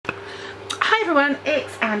Hi everyone,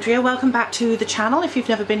 it's Andrea. Welcome back to the channel. If you've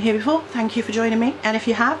never been here before, thank you for joining me, and if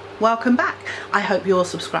you have, welcome back. I hope you're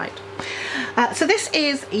subscribed. So this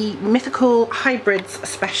is a Mythical Hybrids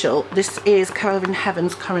special. This is Color in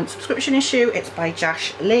Heaven's current subscription issue. It's by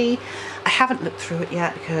Josh Lee. I haven't looked through it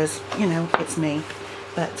yet because, you know, it's me.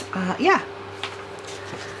 But yeah,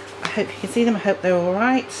 I hope you can see them. I hope they're all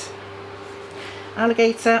right.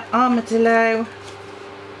 Alligator, armadillo,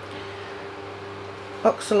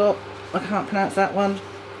 ocelot, I can't pronounce that one.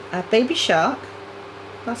 Baby shark,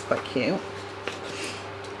 that's quite cute.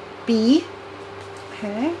 Bee,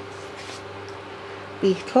 okay.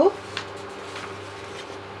 Beetle,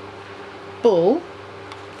 bull,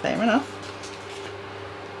 fair enough.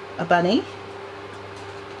 A bunny.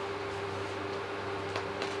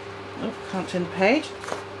 Oh, can't turn the page.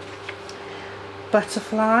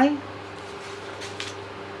 Butterfly,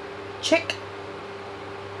 chick,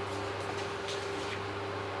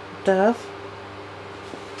 dove,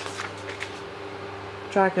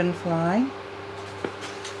 dragonfly,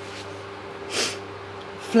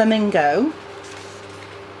 flamingo,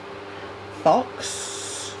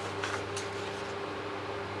 fox,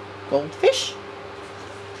 goldfish,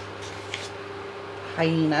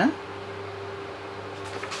 hyena,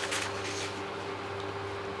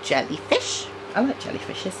 jellyfish. I like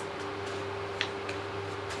jellyfishes.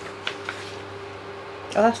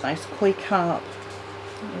 Oh, that's nice. Koi carp.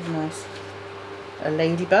 That is nice. A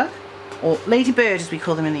ladybug, or ladybird as we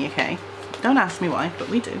call them in the UK. Don't ask me why, but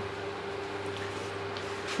we do.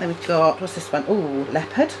 Then we've got, what's this one? Oh,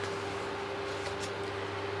 leopard.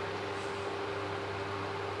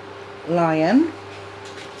 Lion.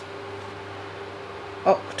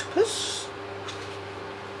 Octopus.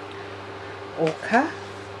 Orca.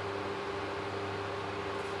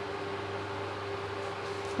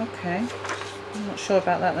 Okay, I'm not sure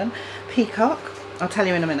about that then. Peacock, I'll tell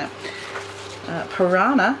you in a minute.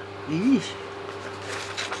 Piranha. Eesh.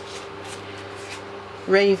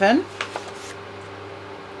 Raven.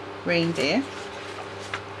 Reindeer.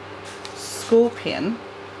 Scorpion.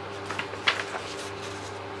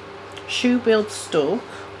 Shoe-billed stork.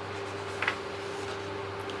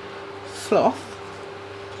 Sloth.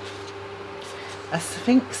 A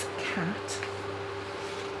sphinx cat.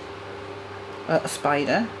 A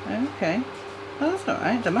spider. Okay. Oh, that's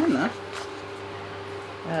alright, don't mind that.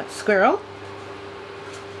 Squirrel.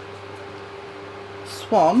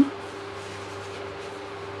 Swan.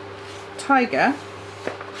 Tiger.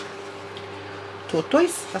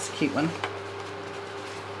 Tortoise. That's a cute one.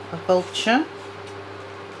 A vulture.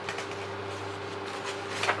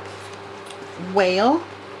 Whale.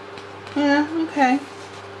 Yeah, okay.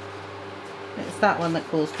 It's that one that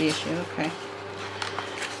caused the issue, okay.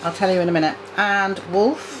 I'll tell you in a minute. And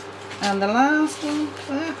wolf. And the last one,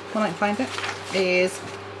 when I can find it, is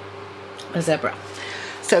a zebra.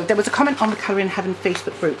 So there was a comment on the Colour in Heaven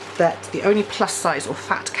Facebook group that the only plus size or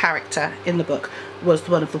fat character in the book was the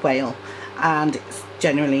one of the whale. And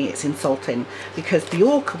generally it's insulting because the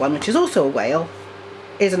orca one, which is also a whale,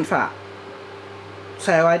 isn't fat.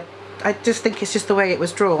 So I just think it's just the way it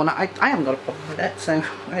was drawn. I haven't got a problem with it, so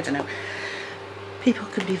I don't know. People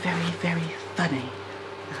can be very, very funny.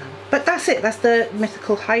 But that's it, that's the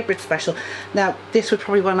Mythical Hybrid special. Now, this would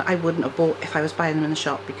probably one I wouldn't have bought if I was buying them in the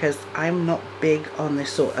shop because I'm not big on this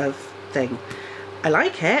sort of thing. I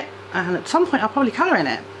like it, and at some point I'll probably colour in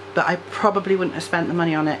it, but I probably wouldn't have spent the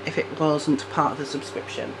money on it if it wasn't part of the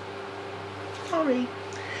subscription. Sorry.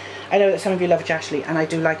 I know that some of you love Josh Lee, and I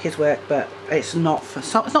do like his work, but it's not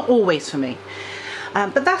always for me.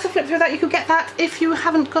 But that's a flip through that. You could get that if you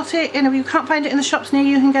haven't got it. You know, you can't find it in the shops near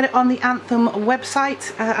you. You can get it on the Anthem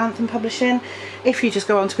website, Anthem Publishing. If you just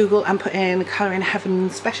go onto Google and put in Colour in Heaven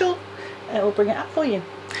special, it will bring it up for you.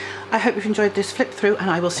 I hope you've enjoyed this flip through, and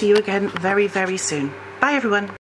I will see you again very, very soon. Bye everyone.